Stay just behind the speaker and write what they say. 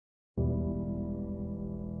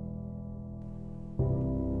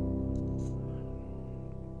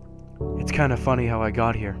It's kind of funny how I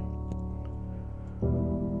got here.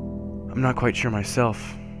 I'm not quite sure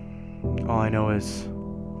myself. All I know is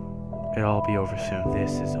it'll all be over soon.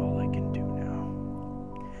 This is all I can do now.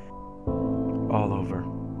 All over.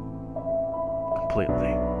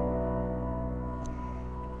 Completely.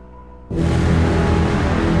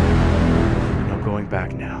 No going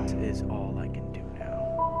back now. This is all I can do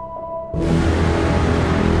now.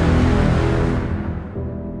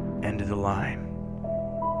 End of the line.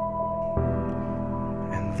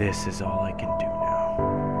 And this is all I can do now.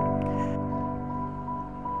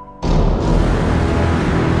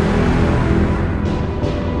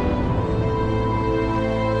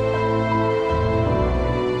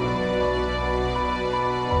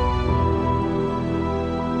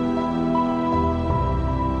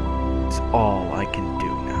 All I can do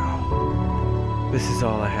now. This is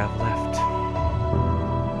all I have left.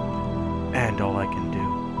 And all I can do.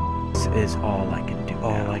 This is all I can do.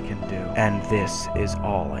 All I can do. And this is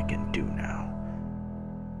all I can do now.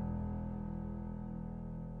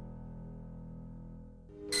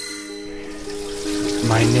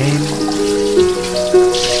 My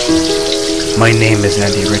name is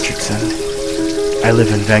Andy Richardson. I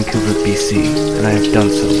live in Vancouver, BC, and I have done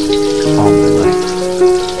so all my life.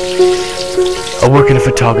 I work in a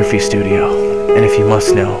photography studio, and if you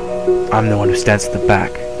must know, I'm the one who stands at the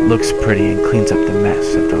back, looks pretty, and cleans up the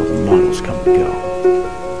mess after all the models come and go.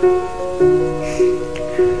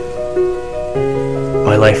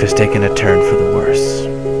 My life has taken a turn for the worse.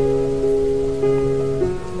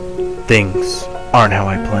 Things aren't how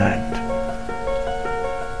I planned,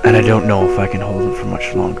 and I don't know if I can hold it for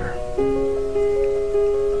much longer.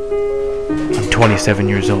 I'm 27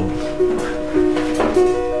 years old,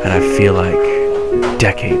 and I feel like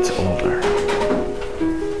decades older.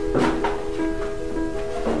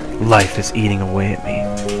 Life is eating away at me.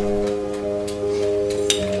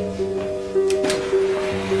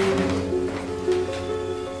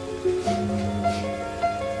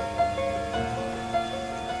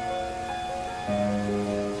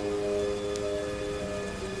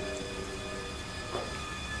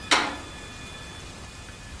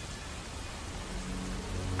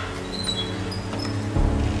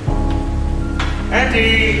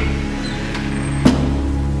 Andy!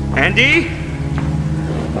 Andy?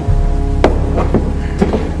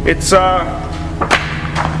 It's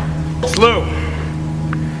Lou.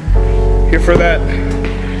 Here for that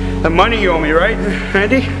money you owe me, right,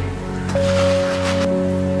 Andy?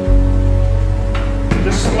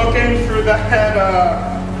 Just looking for that,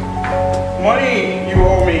 money you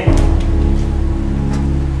owe me.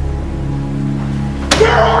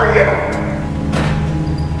 Where are you?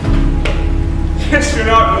 Yes, you're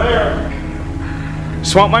not there.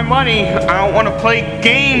 Just want my money. I don't want to play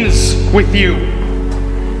games with you.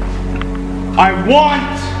 I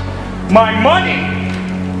want my money.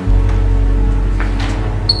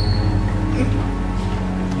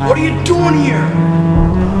 What are you doing here?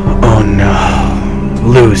 Oh no.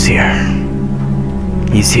 Lou's here.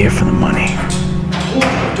 He's here for the money.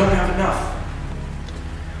 I don't have enough.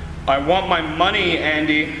 I want my money,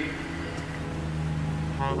 Andy.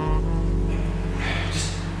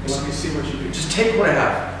 Let me see what you do. Just take what I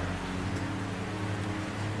have.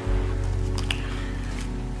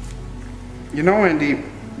 You know, Andy,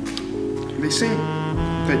 they say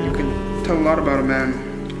that you can tell a lot about a man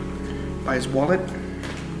by his wallet.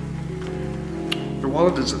 Your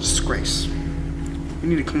wallet is a disgrace. You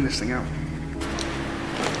need to clean this thing out.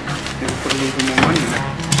 Maybe put a little bit more money in it.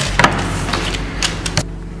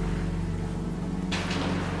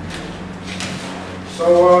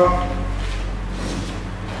 So,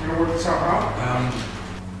 work this out, huh?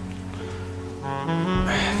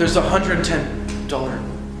 There's a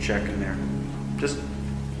 $110 check in there. Just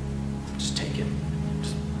take it.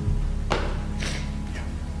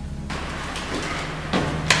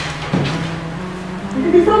 We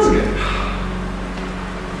can be friends again.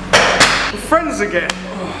 We're friends again.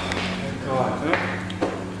 Oh, thank God.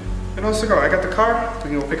 You know, let's go. I got the car. We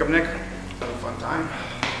can go pick up Nick. Have a fun time.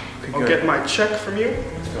 Okay, I'll good. get my check from you.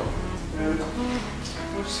 Let's go. And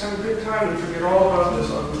we'll just have a good time and forget all about this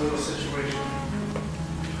ugly little situation.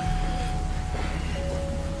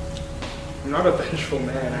 I'm not a vengeful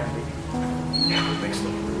man, Andy. Yeah, thanks, Lou.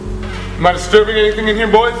 Am I disturbing anything in here,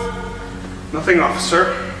 boys? Nothing,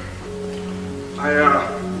 officer.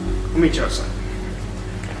 I'll meet you outside.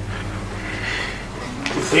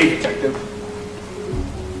 Hey, detective.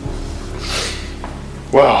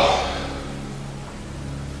 Well,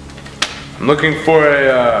 I'm looking for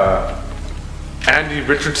a Andy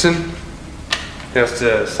Richardson. He has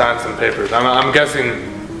to sign some papers. I'm guessing,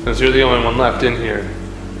 since you're the only one left in here,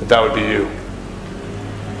 that would be you.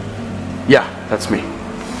 Yeah, that's me.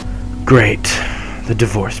 Great. The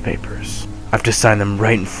divorce papers. I have to sign them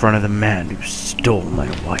right in front of the man who stole my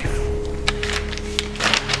wife.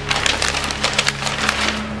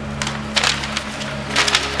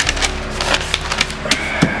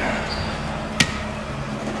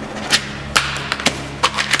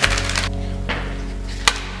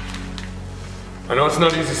 I know it's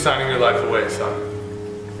not easy signing your life away, son.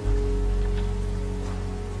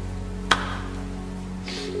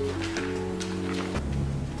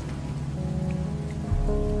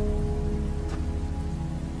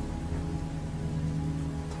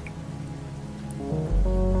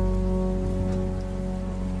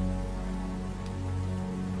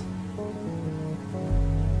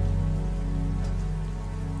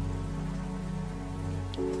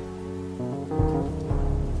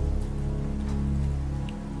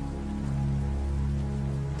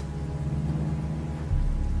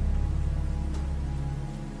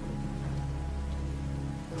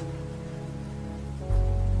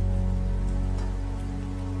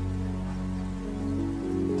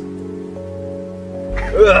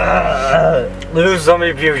 Lose,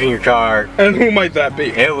 somebody puked in your car. And who might that be?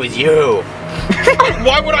 It was you.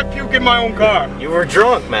 Why would I puke in my own car? You were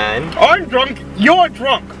drunk, man. I'm drunk. You're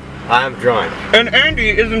drunk. I'm drunk. And Andy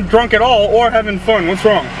isn't drunk at all or having fun. What's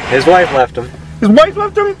wrong? His wife left him. His wife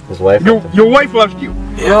left him? His wife left him. Your wife left you?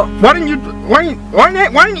 Yeah. Why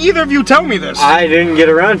didn't either of you tell me this? I didn't get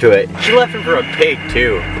around to it. She left him for a pig,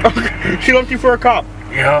 too. She left you for a cop.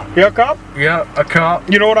 Yeah. You're a cop? Yeah, a cop.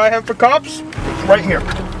 You know what I have for cops? It's right here.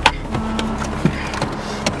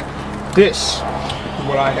 This is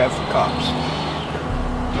what I have for cops.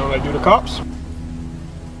 You know what I do to cops?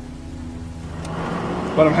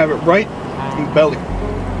 Let them have it right in the belly.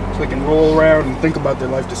 So they can roll around and think about their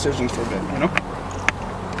life decisions for a bit, you know?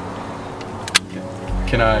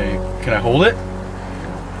 Can I hold it?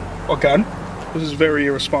 Okay. This is very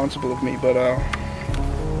irresponsible of me, but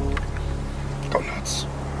go nuts.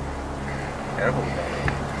 Careful.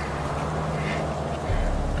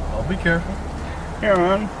 I'll be careful. Here,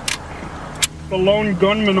 man. The lone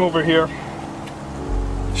gunman over here.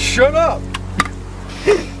 Shut up!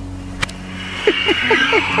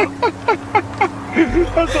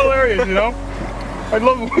 That's hilarious, you know? I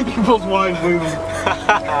love when people's wives leave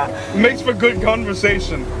them. It makes for good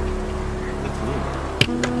conversation.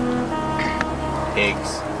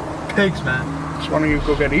 Pigs. Pigs, man. So why don't you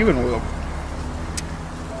go get even with them?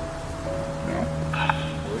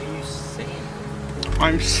 What are you saying?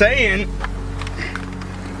 I'm saying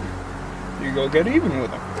you go get even with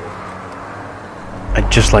them.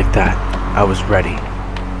 And just like that, I was ready.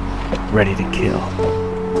 Ready to kill.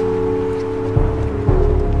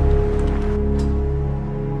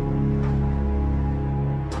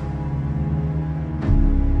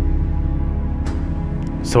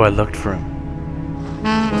 So I looked for him.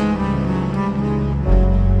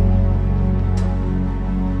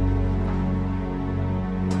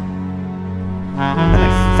 And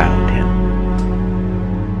I found him.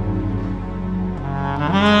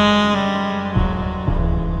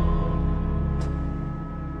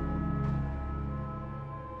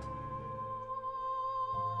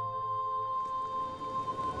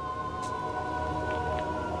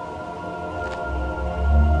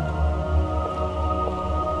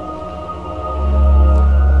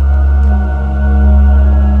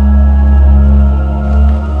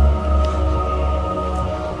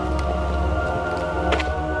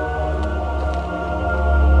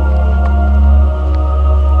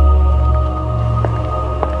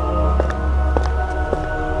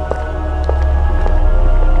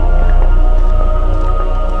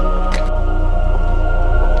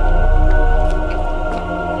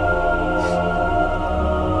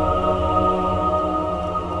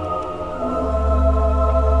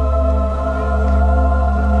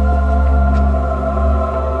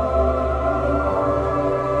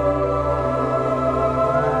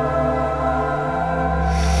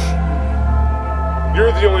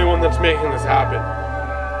 You're the only one that's making this happen.